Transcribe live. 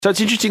So it's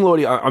interesting,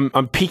 Lordy.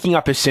 I'm picking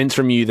up a sense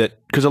from you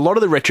that because a lot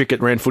of the rhetoric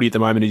around footy at the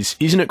moment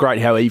isn't it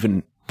great how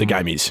even the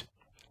game is?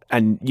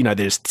 And,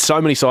 there's so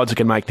many sides that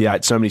can make the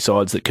 8, so many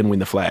sides that can win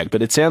the flag.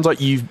 But it sounds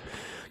like you've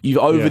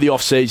over the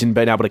off-season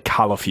been able to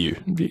cull a few.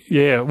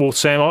 Yeah, well,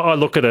 Sam, I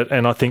look at it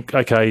and I think,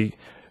 okay,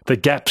 the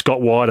gap's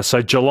got wider.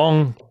 So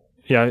Geelong,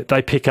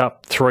 they pick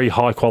up 3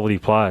 high-quality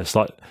players.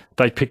 Like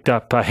they picked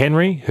up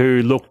Henry,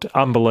 who looked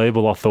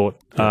unbelievable, I thought,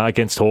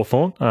 against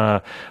Hawthorn.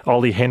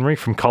 Ollie Henry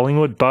from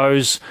Collingwood,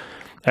 Bowes,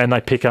 and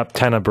they pick up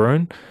Tanner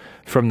Bruhn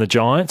from the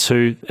Giants,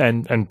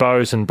 and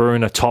Bowes and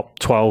Bruhn are top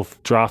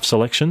 12 draft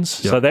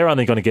selections. Yep. So they're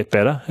only going to get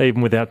better,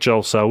 even without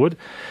Joel Selwood.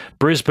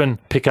 Brisbane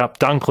pick up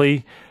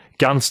Dunkley,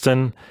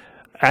 Gunston,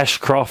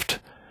 Ashcroft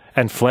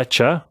and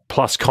Fletcher,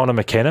 plus Connor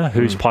McKenna,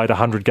 who's played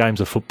 100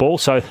 games of football.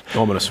 So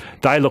ominous.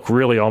 They look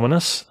really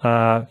ominous.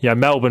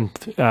 Melbourne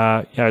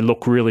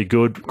look really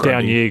good. Grundy.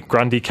 Down year,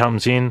 Grundy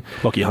comes in.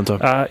 Lockie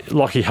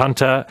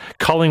Hunter.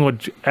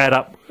 Collingwood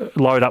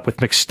load up with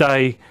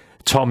McStay,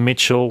 Tom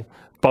Mitchell,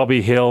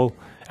 Bobby Hill,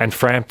 and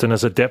Frampton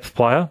as a depth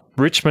player.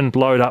 Richmond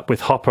load up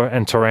with Hopper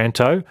and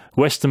Taranto.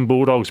 Western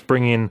Bulldogs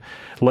bring in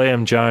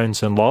Liam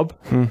Jones and Lobb.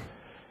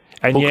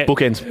 And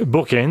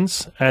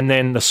bookends. And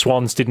then the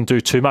Swans didn't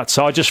do too much.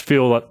 So I just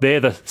feel that they're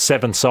the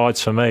 7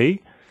 sides for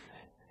me.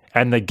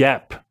 And the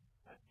gap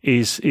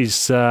is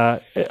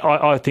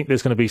I think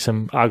there's going to be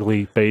some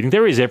ugly beating.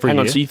 There is every year.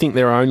 Hang on, so you think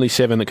there are only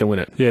 7 that can win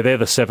it? Yeah, they're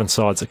the 7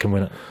 sides that can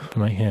win it for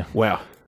me, yeah. Wow.